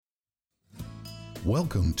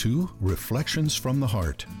Welcome to Reflections from the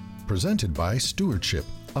Heart, presented by Stewardship,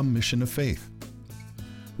 a Mission of Faith.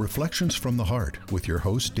 Reflections from the Heart with your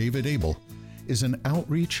host David Abel is an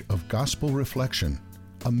outreach of gospel reflection,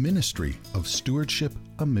 a ministry of Stewardship,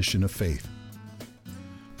 a Mission of Faith.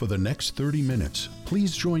 For the next 30 minutes,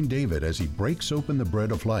 please join David as he breaks open the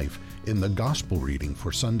bread of life in the gospel reading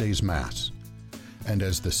for Sunday's Mass. And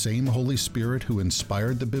as the same Holy Spirit who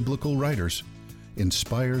inspired the biblical writers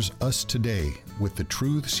inspires us today with the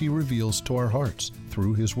truths he reveals to our hearts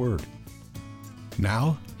through his word.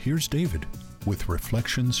 Now, here's David with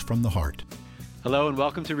Reflections from the Heart. Hello and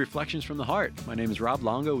welcome to Reflections from the Heart. My name is Rob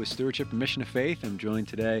Longo with Stewardship and Mission of Faith. I'm joined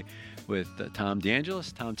today with Tom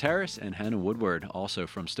DeAngelis, Tom Terrace, and Hannah Woodward, also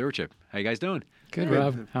from Stewardship. How you guys doing? Good,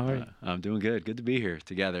 Rob. How are you? I'm doing good. Good to be here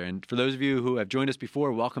together. And for those of you who have joined us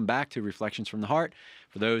before, welcome back to Reflections from the Heart.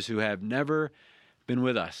 For those who have never been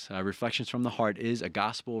with us, Reflections from the Heart is a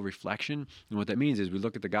gospel reflection. And what that means is we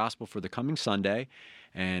look at the gospel for the coming Sunday.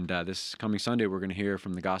 And this coming Sunday, we're going to hear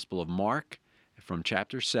from the Gospel of Mark, from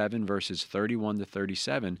chapter 7, verses 31 to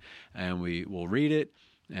 37, and we will read it,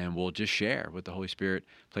 and we'll just share what the Holy Spirit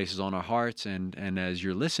places on our hearts, and as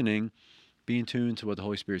you're listening, be in tune to what the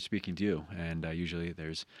Holy Spirit's speaking to you, and usually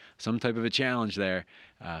there's some type of a challenge there,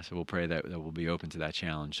 so we'll pray that we'll be open to that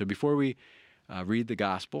challenge. So before we read the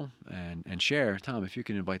gospel and share, Tom, if you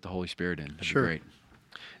can invite the Holy Spirit in, that'd Sure. be great.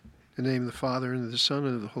 In the name of the Father, and of the Son,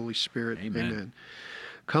 and of the Holy Spirit. Amen. Amen.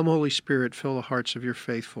 Come, Holy Spirit, fill the hearts of your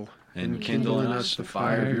faithful, And kindle in us the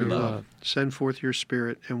fire of your love. Send forth your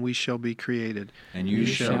Spirit, and we shall be created. And you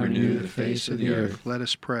shall renew the face of the earth. Let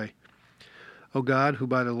us pray. O God, who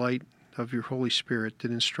by the light of your Holy Spirit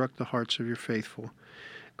did instruct the hearts of your faithful,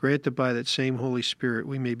 grant that by that same Holy Spirit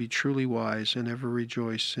we may be truly wise and ever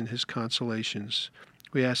rejoice in his consolations.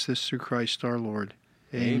 We ask this through Christ our Lord.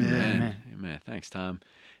 Amen. Amen. Thanks, Tom.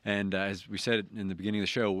 And as we said in the beginning of the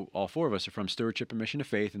show, all four of us are from Stewardship and Mission of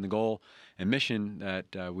Faith, and the goal and mission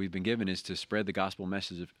that we've been given is to spread the gospel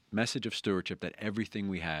message of stewardship, that everything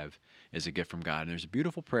we have is a gift from God. And there's a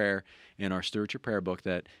beautiful prayer in our Stewardship prayer book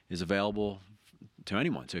that is available to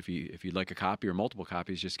anyone. So if you'd like a copy or multiple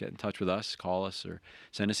copies, just get in touch with us, call us, or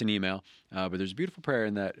send us an email. But there's a beautiful prayer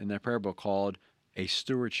in that prayer book called a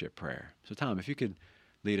stewardship prayer. So Tom, if you could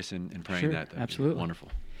lead us in praying Sure, that'd absolutely. be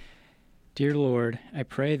wonderful. Dear Lord, I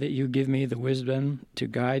pray that you give me the wisdom to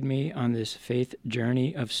guide me on this faith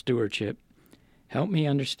journey of stewardship. Help me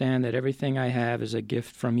understand that everything I have is a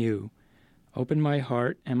gift from you. Open my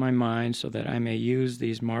heart and my mind so that I may use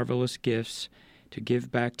these marvelous gifts to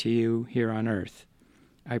give back to you here on earth.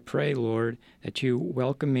 I pray, Lord, that you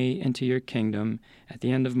welcome me into your kingdom at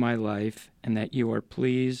the end of my life and that you are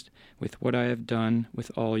pleased with what I have done with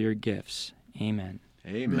all your gifts. Amen.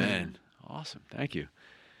 Amen. Awesome. Thank you.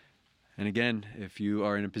 And again, if you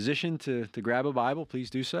are in a position to grab a Bible, please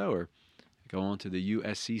do so, or go on to the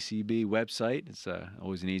USCCB website. It's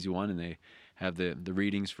always an easy one, and they have the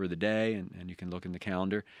readings for the day, and you can look in the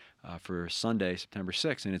calendar for Sunday, September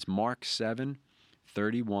 6th, and it's Mark 7,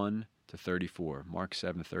 31 to 34. Mark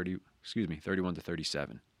 7, 31 to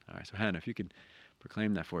 37. All right, so Hannah, if you could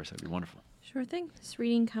proclaim that for us, that'd be wonderful. Sure thing. This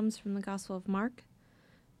reading comes from the Gospel of Mark.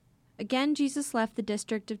 Again, Jesus left the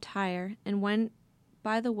district of Tyre and went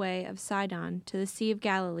by the way of Sidon to the Sea of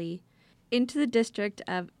Galilee, into the district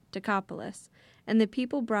of Decapolis. And the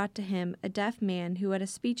people brought to him a deaf man who had a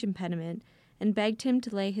speech impediment, and begged him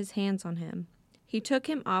to lay his hands on him. He took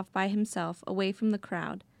him off by himself, away from the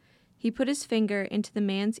crowd. He put his finger into the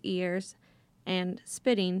man's ears, and,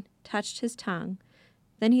 spitting, touched his tongue.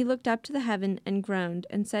 Then he looked up to the heaven and groaned,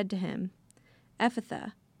 and said to him,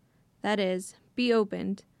 Ephphatha, that is, be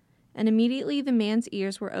opened. And immediately the man's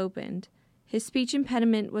ears were opened. His speech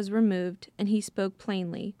impediment was removed, and he spoke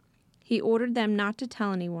plainly. He ordered them not to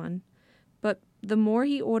tell anyone, but the more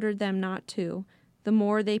he ordered them not to, the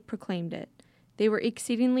more they proclaimed it. They were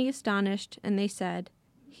exceedingly astonished, and they said,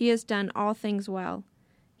 He has done all things well.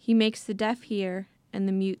 He makes the deaf hear, and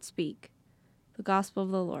the mute speak. The Gospel of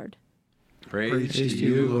the Lord. Praise to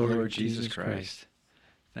you, Lord Jesus Christ.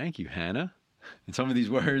 Thank you, Hannah. And some of these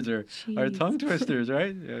words are tongue twisters,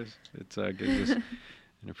 right? Yes, it's gives us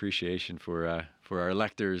an appreciation for our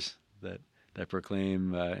electors that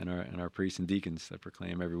proclaim and our priests and deacons that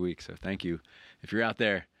proclaim every week. So thank you. If you're out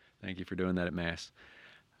there, thank you for doing that at Mass.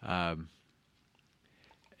 And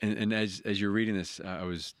as you're reading this, I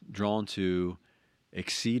was drawn to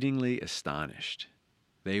exceedingly astonished.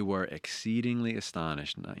 They were exceedingly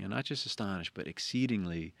astonished. Not just astonished, but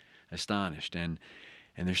exceedingly astonished. And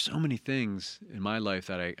there's so many things in my life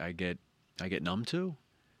that I get numb to.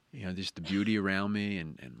 just the beauty around me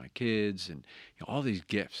and my kids and all these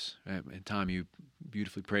gifts. And Tom, you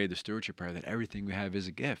beautifully prayed the stewardship prayer that everything we have is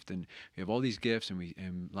a gift, and we have all these gifts, and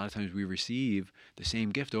a lot of times we receive the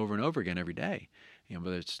same gift over and over again every day.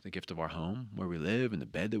 Whether it's the gift of our home where we live and the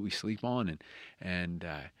bed that we sleep on, and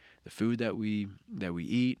the food that we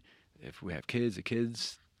eat. If we have kids, the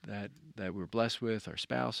kids that we're blessed with, our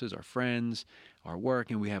spouses, our friends, our work,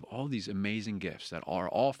 and we have all these amazing gifts that are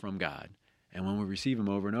all from God. And when we receive them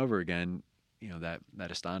over and over again,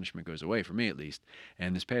 that astonishment goes away, for me at least.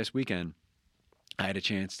 And this past weekend, I had a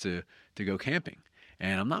chance to go camping.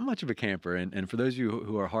 And I'm not much of a camper. And for those of you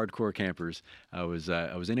who are hardcore campers, I was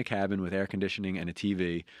in a cabin with air conditioning and a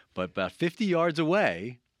TV, but about 50 yards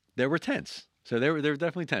away, there were tents. So there were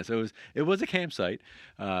definitely tents. So it was a campsite,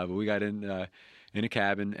 but we got in a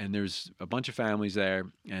cabin, and there's a bunch of families there.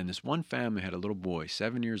 And this one family had a little boy,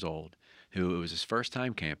 7 years old, who it was his first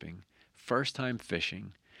time camping, first time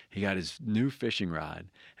fishing. He got his new fishing rod,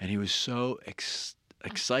 and he was so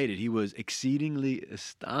excited. He was exceedingly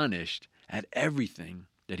astonished at everything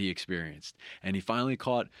that he experienced. And he finally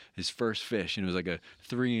caught his first fish, and it was like a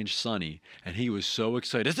 3-inch sunny, and he was so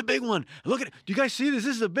excited. It's a big one. Look at it. Do you guys see this?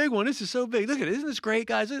 This is a big one. This is so big. Look at it. Isn't this great,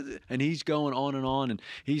 guys? And he's going on, and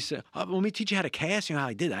he said, let me teach you how to cast. You know how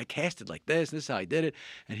I did it. I casted like this, and this is how I did it.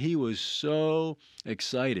 And he was so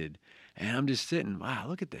excited. And I'm just sitting, wow,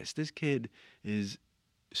 look at this. This kid is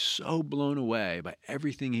so blown away by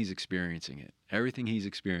everything he's experiencing,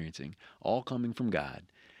 all coming from God.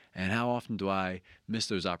 And how often do I miss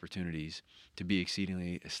those opportunities to be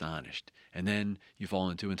exceedingly astonished? And then you fall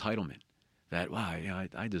into entitlement that, wow,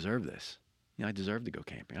 I deserve this. I deserve to go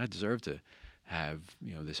camping. I deserve to have,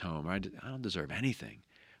 this home. I don't deserve anything,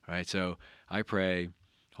 right? So I pray,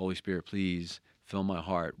 Holy Spirit, please fill my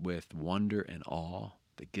heart with wonder and awe,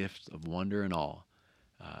 the gift of wonder and awe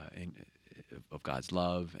of God's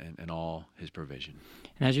love and all his provision.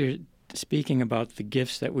 And as you're speaking about the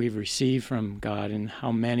gifts that we've received from God and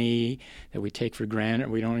how many that we take for granted,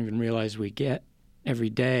 we don't even realize we get every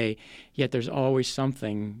day, yet there's always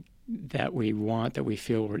something that we want that we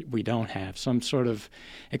feel we don't have. Some sort of,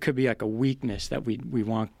 it could be like a weakness that we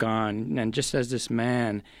want gone. And just as this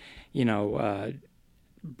man,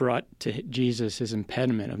 brought to Jesus his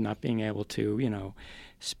impediment of not being able to,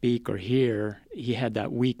 speak or hear, he had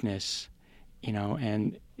that weakness,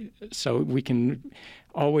 and so we can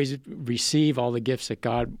always receive all the gifts that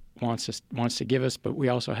God wants to give us, but we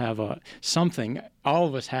also have something. All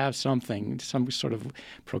of us have something, some sort of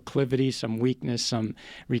proclivity, some weakness, some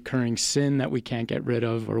recurring sin that we can't get rid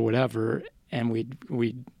of, or whatever. And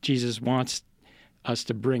Jesus wants us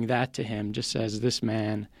to bring that to him, just as this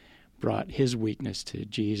man brought his weakness to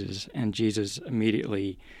Jesus, and Jesus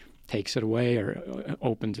immediately takes it away or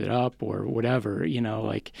opens it up or whatever,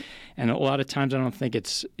 and a lot of times I don't think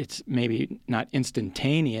it's maybe not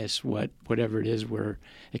instantaneous whatever it is we're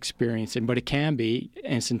experiencing, but it can be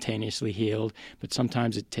instantaneously healed, but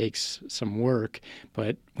sometimes it takes some work,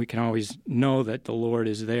 but we can always know that the Lord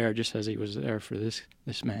is there just as he was there for this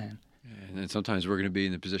man. And then sometimes we're going to be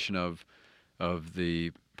in the position of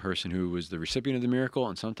the person who was the recipient of the miracle,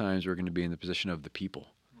 and sometimes we're going to be in the position of the people.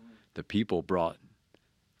 The people brought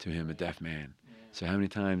to him a deaf man. So how many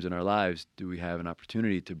times in our lives do we have an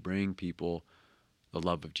opportunity to bring people the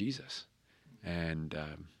love of Jesus? And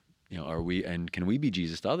can we be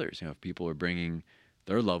Jesus to others? If people are bringing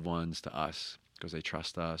their loved ones to us because they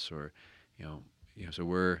trust us, or so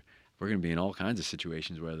we're going to be in all kinds of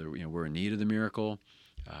situations, whether we're in need of the miracle,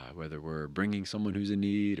 whether we're bringing someone who's in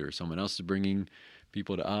need, or someone else is bringing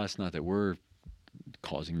people to us. Not that we're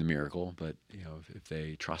causing the miracle, but if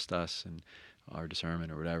they trust us and our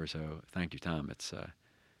discernment or whatever. So thank you, Tom. It's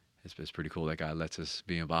pretty cool that God lets us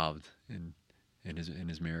be involved in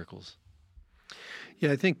his miracles.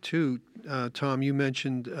 Yeah, I think too, Tom, you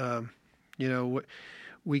mentioned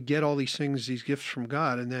we get all these things, these gifts from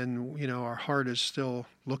God, and then our heart is still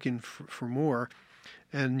looking for more.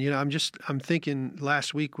 And I'm thinking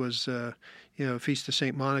last week was Feast of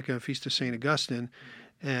St. Monica, Feast of St. Augustine.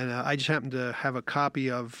 And I just happened to have a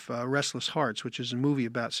copy of Restless Hearts, which is a movie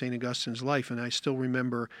about St. Augustine's life. And I still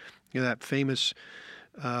remember that famous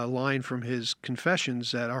line from his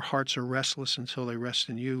Confessions that our hearts are restless until they rest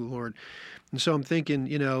in you, Lord. And so I'm thinking,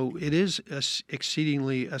 it is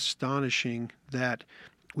exceedingly astonishing that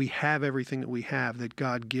we have everything that we have, that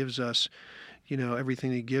God gives us,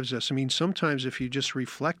 everything that he gives us. I mean, sometimes if you just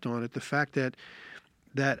reflect on it, the fact that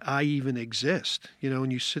I even exist,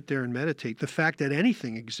 when you sit there and meditate, the fact that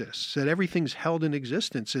anything exists, that everything's held in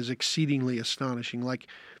existence is exceedingly astonishing. Like,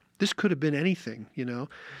 this could have been anything,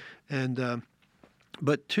 and,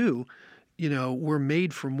 but two, we're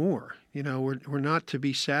made for more. We're not to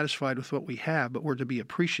be satisfied with what we have, but we're to be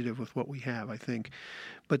appreciative with what we have, I think.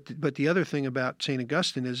 But the other thing about St.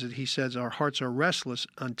 Augustine is that he says our hearts are restless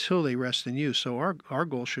until they rest in you. So our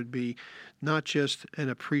goal should be not just an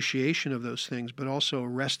appreciation of those things, but also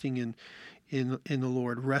resting in the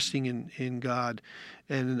Lord, resting in God,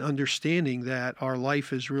 and an understanding that our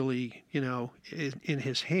life is really, in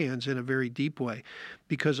His hands in a very deep way.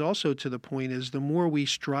 Because also to the point is, the more we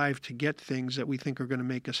strive to get things that we think are going to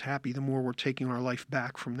make us happy, the more we're taking our life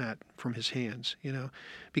back from His hands,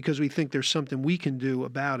 because we think there's something we can do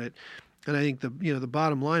about it. And I think the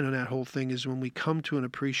bottom line on that whole thing is when we come to an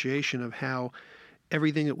appreciation of how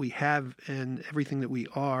everything that we have and everything that we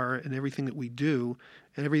are and everything that we do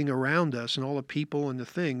and everything around us and all the people and the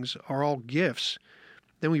things are all gifts,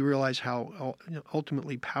 then we realize how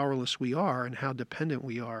ultimately powerless we are and how dependent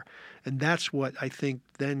we are. And that's what I think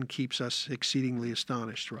then keeps us exceedingly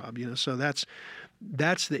astonished, Rob. So that's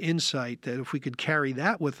the insight, that if we could carry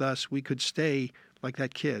that with us, we could stay like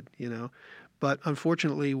that kid, But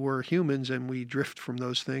unfortunately, we're humans and we drift from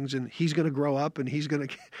those things. And he's going to grow up and he's going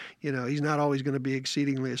to, he's not always going to be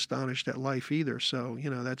exceedingly astonished at life either. So,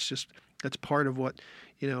 that's part of what,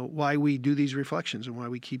 why we do these reflections and why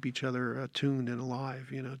we keep each other attuned and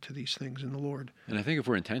alive, to these things in the Lord. And I think if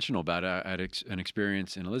we're intentional about it, I had an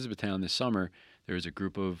experience in Elizabethtown this summer. There was a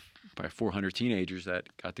group of probably 400 teenagers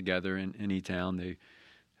that got together in E-Town. I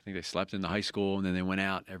think they slept in the high school and then they went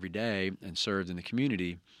out every day and served in the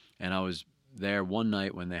community. And I was there one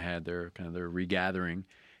night when they had their regathering,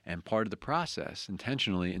 and part of the process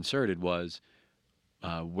intentionally inserted was,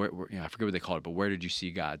 I forget what they called it, but where did you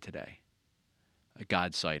see God today? A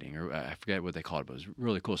God sighting, or I forget what they called it, but it was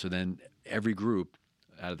really cool. So then every group,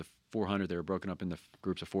 out of the 400, they were broken up into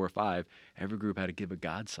groups of 4 or 5, every group had to give a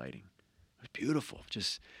God sighting. It was beautiful.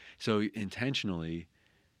 Just so intentionally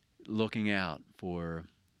looking out for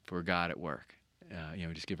God at work.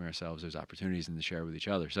 Just giving ourselves those opportunities and to share with each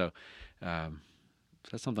other. So that's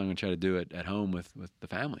something I'm going to try to do at home with the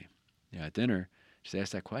family. At dinner, just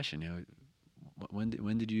ask that question.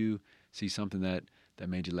 When did you see something that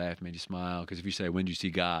made you laugh, made you smile? Because if you say, when did you see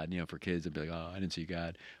God? For kids, they'd be like, oh, I didn't see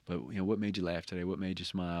God. But what made you laugh today? What made you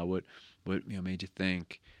smile? What made you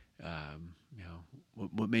think?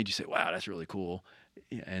 What made you say, wow, that's really cool?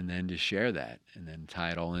 And then just share that, and then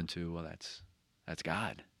tie it all into, well, that's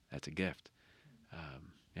God. That's a gift.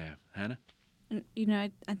 Hannah?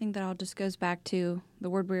 I think that all just goes back to the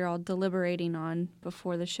word we were all deliberating on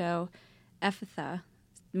before the show, Ephphatha,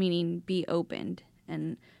 meaning be opened.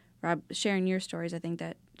 And Rob, sharing your stories, I think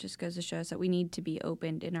that just goes to show us that we need to be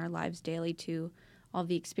opened in our lives daily to all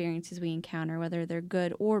the experiences we encounter, whether they're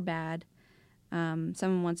good or bad.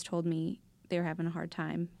 Someone once told me they were having a hard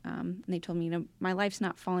time, and they told me, my life's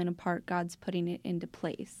not falling apart, God's putting it into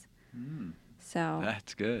place. So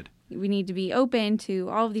that's good. We need to be open to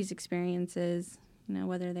all of these experiences,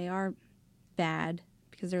 whether they are bad,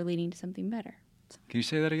 because they're leading to something better. So, can you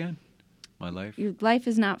say that again? My life? Your life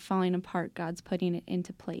is not falling apart. God's putting it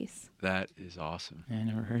into place. That is awesome. I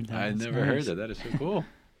never heard that. I never heard that. That is so cool.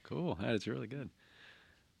 Cool. That is really good.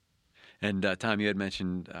 And Tom, you had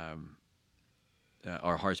mentioned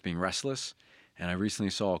our hearts being restless. And I recently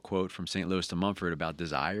saw a quote from St. Louis de Montfort about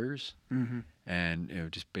desires. Mm-hmm. And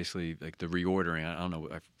just basically like the reordering. I don't know,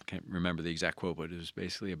 I can't remember the exact quote, but it was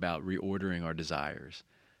basically about reordering our desires.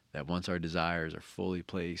 That once our desires are fully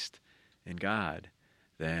placed in God,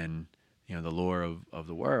 then the lure of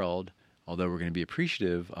the world, although we're going to be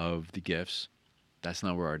appreciative of the gifts, that's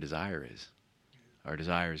not where our desire is. Our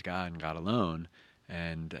desire is God and God alone,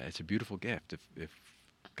 and it's a beautiful gift. If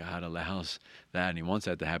God allows that and He wants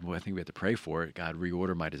that to happen, well, I think we have to pray for it. God,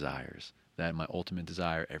 reorder my desires. That my ultimate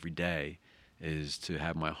desire every day is to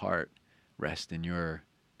have my heart rest in Your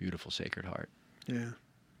beautiful sacred heart. Yeah.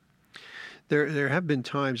 There have been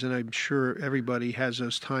times, and I'm sure everybody has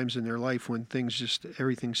those times in their life when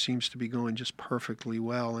everything seems to be going just perfectly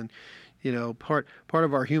well. And, part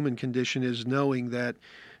of our human condition is knowing that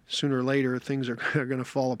sooner or later things are going to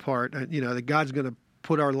fall apart, that God's going to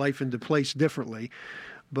put our life into place differently.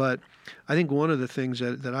 But I think one of the things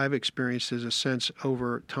that I've experienced is a sense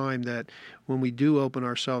over time that when we do open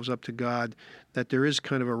ourselves up to God, that there is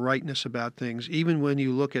kind of a rightness about things. Even when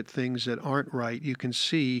you look at things that aren't right, you can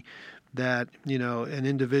see that an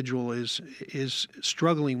individual is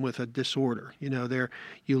struggling with a disorder.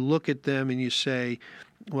 You look at them and you say,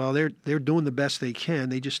 well, they're doing the best they can.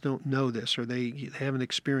 They just don't know this, or they haven't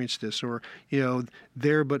experienced this, or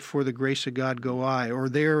there but for the grace of God go I, or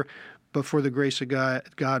there but for the grace of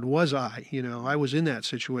God was I. I was in that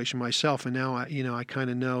situation myself, and now I kind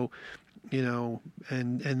of know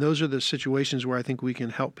And those are the situations where I think we can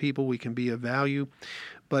help people, we can be of value.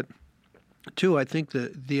 But two, I think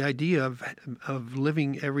the idea of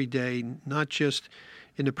living every day, not just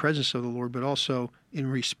in the presence of the Lord, but also in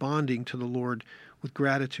responding to the Lord with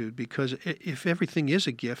gratitude. Because if everything is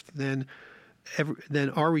a gift, then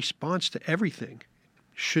our response to everything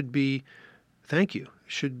should be thank you,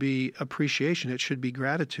 should be appreciation, it should be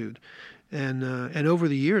gratitude. And over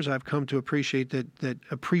the years, I've come to appreciate that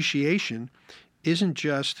appreciation isn't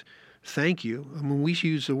just thank you. I mean, we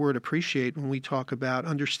use the word appreciate when we talk about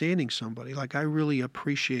understanding somebody. Like, I really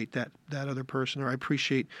appreciate that other person, or I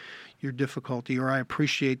appreciate your difficulty, or I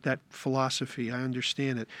appreciate that philosophy. I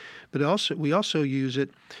understand it. But we also use it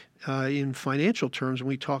in financial terms when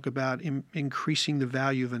we talk about increasing the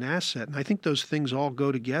value of an asset. And I think those things all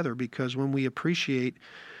go together, because when we appreciate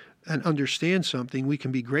and understand something, we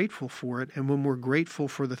can be grateful for it. And when we're grateful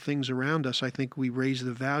for the things around us, I think we raise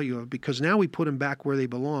the value of it, because now we put them back where they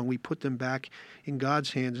belong. We put them back in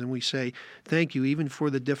God's hands, and we say, thank you, even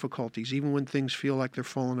for the difficulties, even when things feel like they're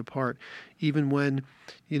falling apart, even when,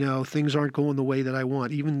 things aren't going the way that I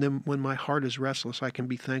want, even when my heart is restless, I can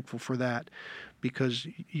be thankful for that, because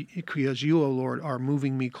you, O Lord, are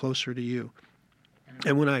moving me closer to you.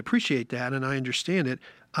 And when I appreciate that and I understand it,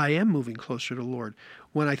 I am moving closer to the Lord.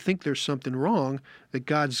 When I think there's something wrong, that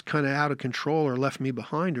God's kind of out of control or left me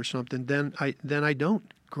behind or something, then I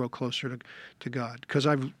don't grow closer to God, because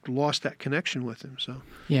I've lost that connection with Him. So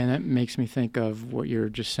yeah, and that makes me think of what you're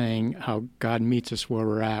just saying, how God meets us where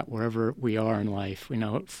we're at, wherever we are in life.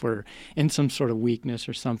 If we're in some sort of weakness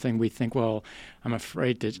or something, we think, well, I'm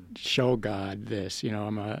afraid to show God this.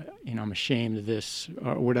 I'm ashamed of this,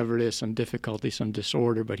 or whatever it is, some difficulty, some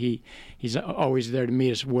disorder. But He's always there to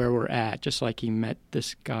meet us where we're at, just like He met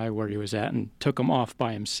this guy where he was at and took him off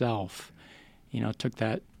by himself. Took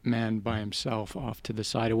that man by himself off to the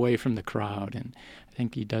side, away from the crowd, and I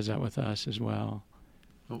think He does that with us as well.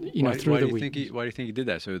 Why do you think He did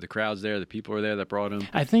that? So the crowd's there, the people are there that brought Him.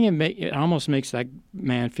 I think it almost makes that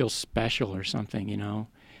man feel special or something.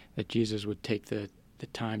 That Jesus would take the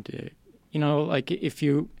time to, like if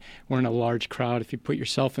you were in a large crowd, if you put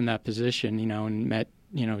yourself in that position, and met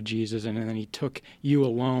Jesus, and then He took you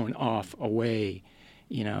alone off away,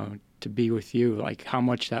 to be with you, like how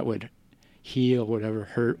much that would heal whatever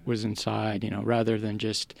hurt was inside, rather than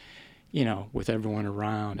just, with everyone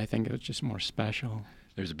around. I think it was just more special.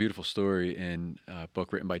 There's a beautiful story in a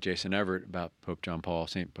book written by Jason Everett about St. Pope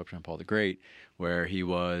John Paul the Great, where he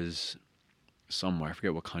was somewhere, I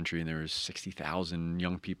forget what country, and there was 60,000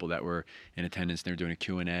 young people that were in attendance, and they were doing a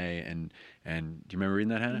Q&A, and do you remember reading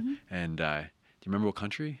that, Hannah? Mm-hmm. And do you remember what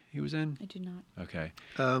country he was in? I do not. Okay.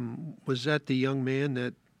 Was that the young man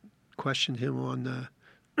that questioned him on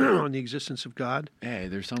the existence of God? Yeah,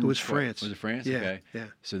 there's some. It was France. Was it France? Yeah, okay. yeah.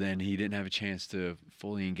 So then he didn't have a chance to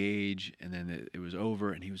fully engage, and then it was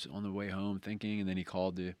over, and he was on the way home thinking, and then he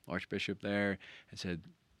called the Archbishop there and said,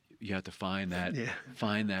 "You have to find that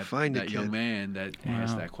young man that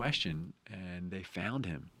asked that question," and they found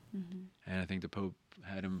him. Mm-hmm. And I think the Pope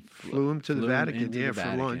had him flew him to the Vatican. Yeah,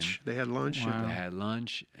 for lunch. They had lunch. Wow. They had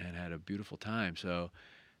lunch and had a beautiful time. So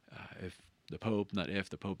the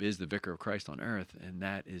Pope is the vicar of Christ on earth, and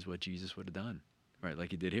that is what Jesus would have done, right?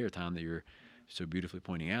 Like He did here, Tom, that you're so beautifully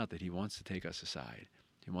pointing out, that He wants to take us aside.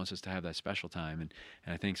 He wants us to have that special time. And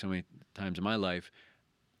I think so many times in my life,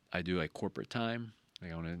 I do like corporate time.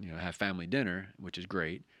 Like I want to, have family dinner, which is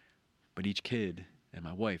great, but each kid and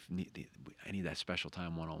my wife, I need that special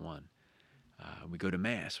time one-on-one. We go to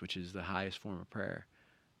Mass, which is the highest form of prayer.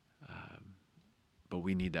 But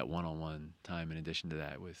we need that one-on-one time in addition to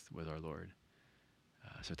that with our Lord.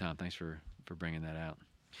 So, Tom, thanks for bringing that out.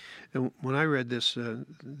 And when I read this,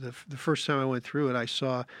 the first time I went through it, I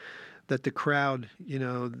saw that the crowd,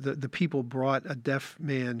 the people brought a deaf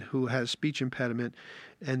man who has speech impediment,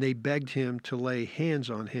 and they begged him to lay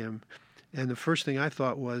hands on him. And the first thing I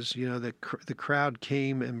thought was, the crowd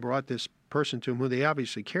came and brought this person to him who they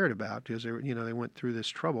obviously cared about, because they went through this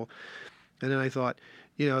trouble. And then I thought,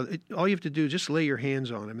 all you have to do is just lay your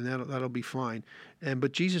hands on him, and that'll be fine.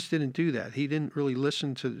 But Jesus didn't do that. He didn't really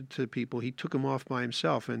listen to people. He took them off by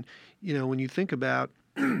himself. And when you think about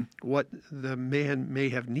what the man may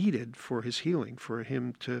have needed for his healing, for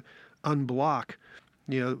him to unblock,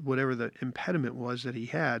 whatever the impediment was that he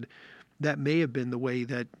had, that may have been the way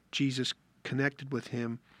that Jesus connected with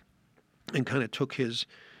him and kind of took his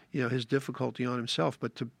difficulty on himself.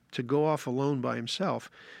 But to go off alone by himself,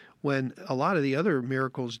 when a lot of the other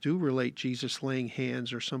miracles do relate Jesus laying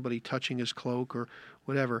hands or somebody touching his cloak or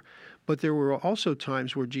whatever. But there were also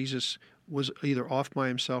times where Jesus was either off by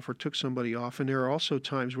himself or took somebody off, and there are also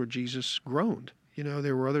times where Jesus groaned.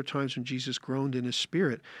 There were other times when Jesus groaned in his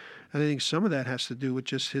spirit. And I think some of that has to do with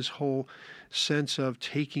just his whole sense of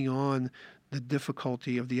taking on the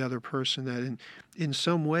difficulty of the other person, that in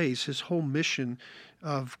some ways his whole mission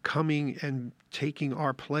of coming and taking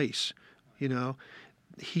our place,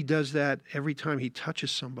 he does that every time he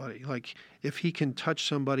touches somebody. Like if he can touch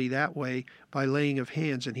somebody that way by laying of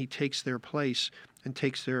hands, and he takes their place and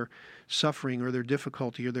takes their suffering or their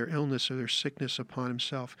difficulty or their illness or their sickness upon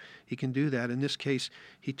himself, he can do that. In this case,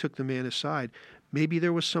 he took the man aside. Maybe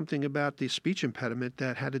there was something about the speech impediment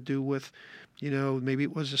that had to do with, maybe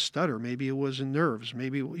it was a stutter, maybe it was nerves,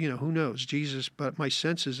 maybe, who knows, but my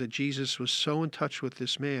sense is that Jesus was so in touch with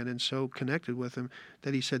this man and so connected with him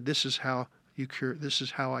that he said, this is how I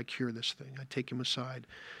cure this thing. I take him aside,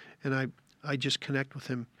 and I just connect with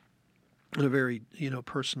him in a very,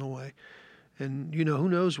 personal way. And, who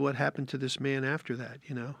knows what happened to this man after that,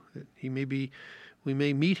 we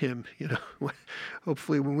may meet him,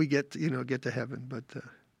 hopefully when we get to heaven. But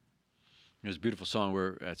there's a beautiful song.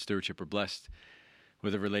 We're at Stewardship. We're blessed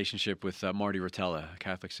with a relationship with Marty Rotella, a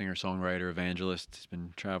Catholic singer, songwriter, evangelist. He's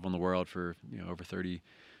been traveling the world for over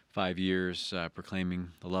 35 years, proclaiming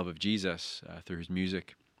the love of Jesus through his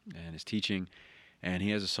music and his teaching. And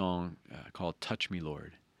he has a song called "Touch Me,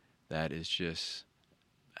 Lord," that is just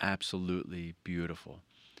absolutely beautiful.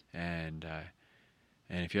 And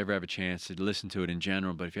if you ever have a chance to listen to it in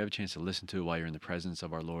general, but if you have a chance to listen to it while you're in the presence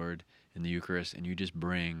of our Lord in the Eucharist, and you just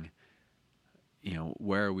bring,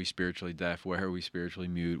 where are we spiritually deaf? Where are we spiritually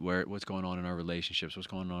mute? What's going on in our relationships? What's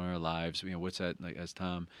going on in our lives? What's that, like as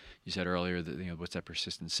Tom, you said earlier, that, what's that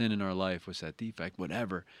persistent sin in our life? What's that defect?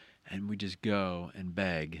 Whatever. And we just go and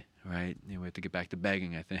beg, right? We have to get back to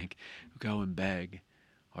begging, I think. Go and beg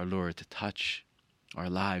our Lord to touch our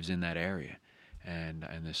lives in that area. And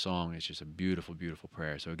this song is just a beautiful, beautiful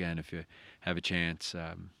prayer. So again, if you have a chance,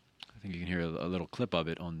 I think you can hear a little clip of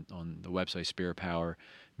it on the website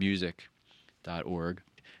spiritpowermusic.org,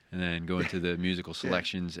 and then go into the musical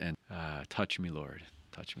selections and "Touch Me, Lord,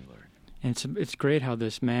 Touch Me, Lord." And it's great how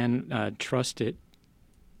this man trusted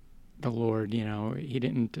the Lord. He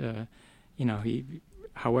didn't,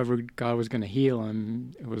 however God was going to heal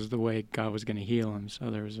him, it was the way God was going to heal him. So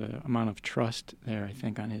there was an amount of trust there, I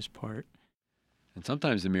think, on his part. And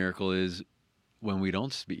sometimes the miracle is when we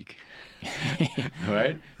don't speak,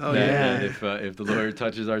 right? Oh, yeah. If the Lord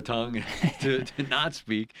touches our tongue to not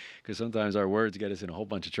speak, because sometimes our words get us in a whole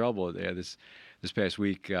bunch of trouble. Yeah, this past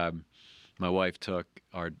week, my wife took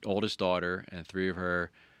our oldest daughter and three of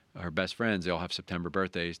her best friends. They all have September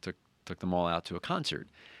birthdays. Took them all out to a concert,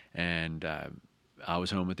 and I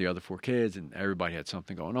was home with the other four kids, and everybody had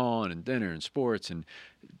something going on, and dinner and sports and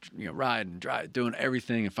riding, drive, doing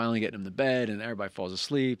everything, and finally getting them to bed, and everybody falls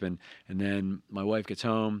asleep, and then my wife gets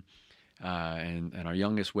home, and our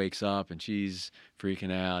youngest wakes up, and she's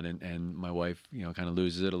freaking out, and my wife kind of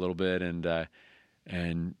loses it a little bit, and I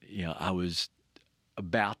was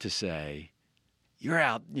about to say, "You're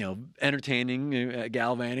out, entertaining,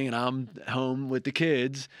 gallivanting, and I'm home with the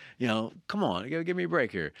kids. Come on, give me a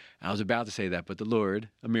break here." I was about to say that, but the Lord,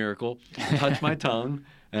 a miracle, touched my tongue,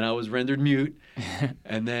 and I was rendered mute,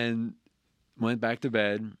 and then went back to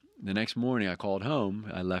bed. The next morning, I called home.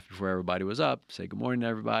 I left before everybody was up, say good morning to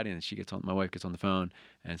everybody, and my wife gets on the phone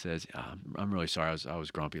and says, "I'm really sorry. I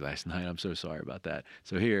was grumpy last night. I'm so sorry about that."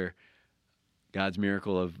 So here, God's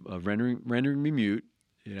miracle of rendering me mute,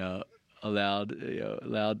 allowed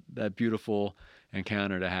that beautiful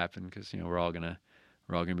encounter to happen, because we're all gonna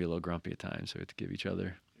be a little grumpy at times, so we have to give each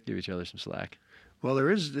other some slack. Well,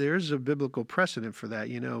 there is a biblical precedent for that,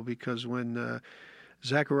 because when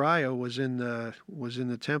Zechariah was in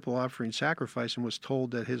the temple offering sacrifice and was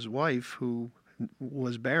told that his wife, who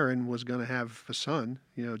was barren, was going to have a son,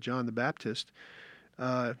 John the Baptist,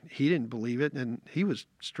 he didn't believe it, and he was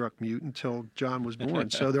struck mute until John was born.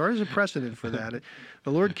 So there is a precedent for that.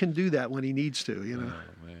 The Lord can do that when he needs to,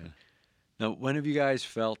 Oh, man. Now, when have you guys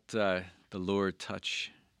felt the Lord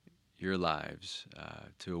touch your lives,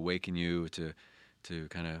 to awaken you, to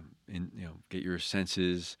kind of get your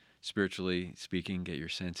senses, spiritually speaking, get your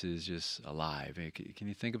senses just alive? Can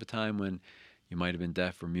you think of a time when you might have been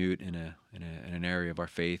deaf or mute in an area of our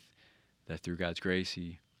faith that through God's grace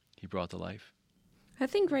He brought to life? I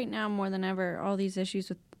think right now more than ever, all these issues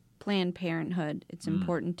with Planned Parenthood, it's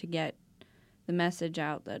important to get the message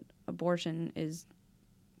out that abortion is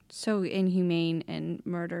so inhumane and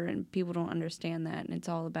murder, and people don't understand that, and it's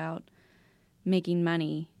all about making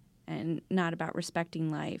money and not about respecting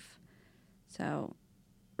life. So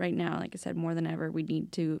right now, like I said, more than ever, we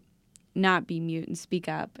need to not be mute and speak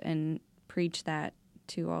up and preach that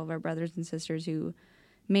to all of our brothers and sisters who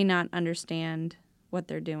may not understand what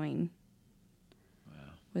they're doing.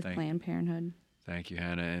 with Planned Parenthood. Thank you,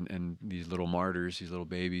 Hannah. And these little martyrs, these little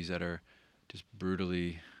babies that are just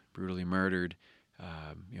brutally murdered,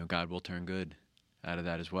 God will turn good out of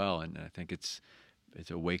that as well. And I think it's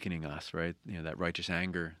awakening us, right? That righteous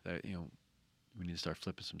anger that, we need to start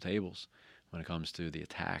flipping some tables when it comes to the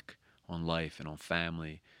attack on life and on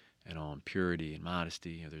family and on purity and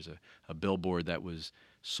modesty. There's a billboard that was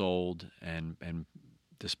sold and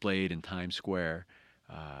displayed in Times Square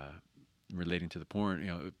relating to the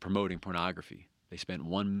porn, promoting pornography. They spent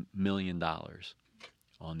 $1 million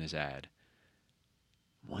on this ad.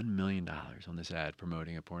 $1 million on this ad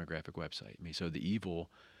promoting a pornographic website. So the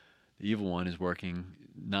evil one is working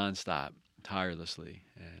nonstop, tirelessly,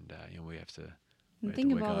 and we have to. And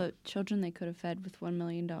think of all the children they could have fed with $1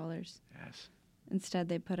 million. Yes. Instead,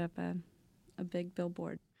 they put up a big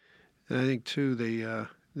billboard. And I think too, the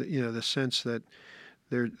sense that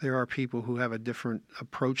there are people who have a different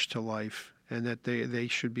approach to life, and that they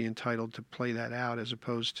should be entitled to play that out, as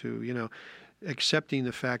opposed to accepting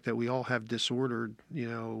the fact that we all have disordered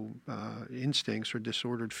instincts or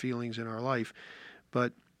disordered feelings in our life,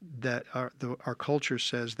 but that our culture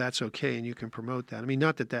says that's okay and you can promote that.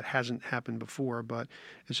 Not that hasn't happened before, but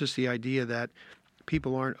it's just the idea that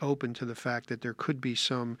people aren't open to the fact that there could be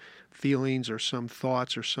some feelings or some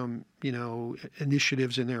thoughts or some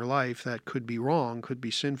initiatives in their life that could be wrong, could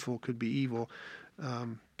be sinful, could be evil,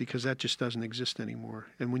 because that just doesn't exist anymore.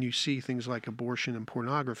 And when you see things like abortion and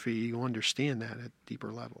pornography, you understand that at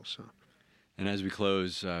deeper levels. So. And as we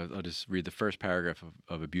close, I'll just read the first paragraph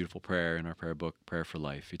of a beautiful prayer in our prayer book, Prayer for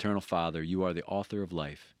Life. Eternal Father, you are the author of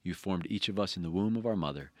life. You formed each of us in the womb of our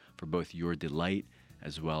mother for both your delight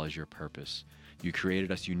as well as your purpose. You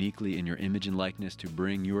created us uniquely in your image and likeness to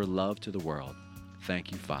bring your love to the world.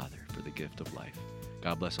 Thank you, Father, for the gift of life.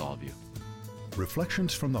 God bless all of you.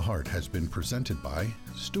 Reflections from the Heart has been presented by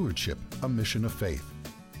Stewardship, a Mission of Faith.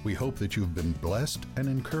 We hope that you've been blessed and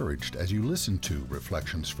encouraged as you listen to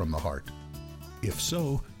Reflections from the Heart. If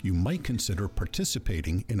so, you might consider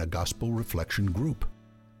participating in a gospel reflection group.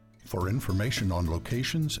 For information on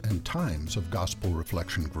locations and times of gospel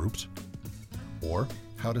reflection groups, or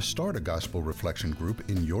how to start a gospel reflection group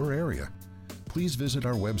in your area, please visit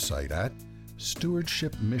our website at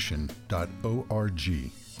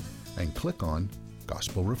stewardshipmission.org and click on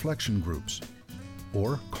Gospel Reflection Groups,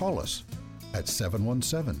 or call us at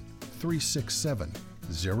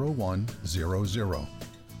 717-367-0100.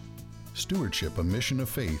 Stewardship, a Mission of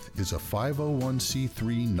Faith, is a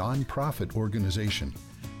 501c3 nonprofit organization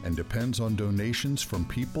and depends on donations from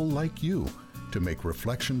people like you to make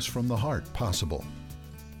Reflections from the Heart possible.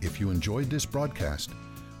 If you enjoyed this broadcast,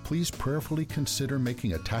 please prayerfully consider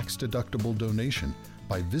making a tax-deductible donation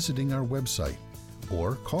by visiting our website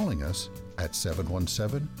or calling us at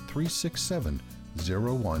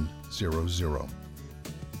 717-367-0100.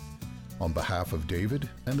 On behalf of David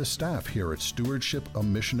and the staff here at Stewardship, a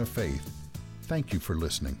Mission of Faith, thank you for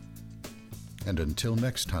listening. And until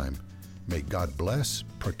next time, may God bless,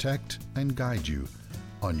 protect, and guide you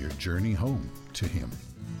on your journey home to Him.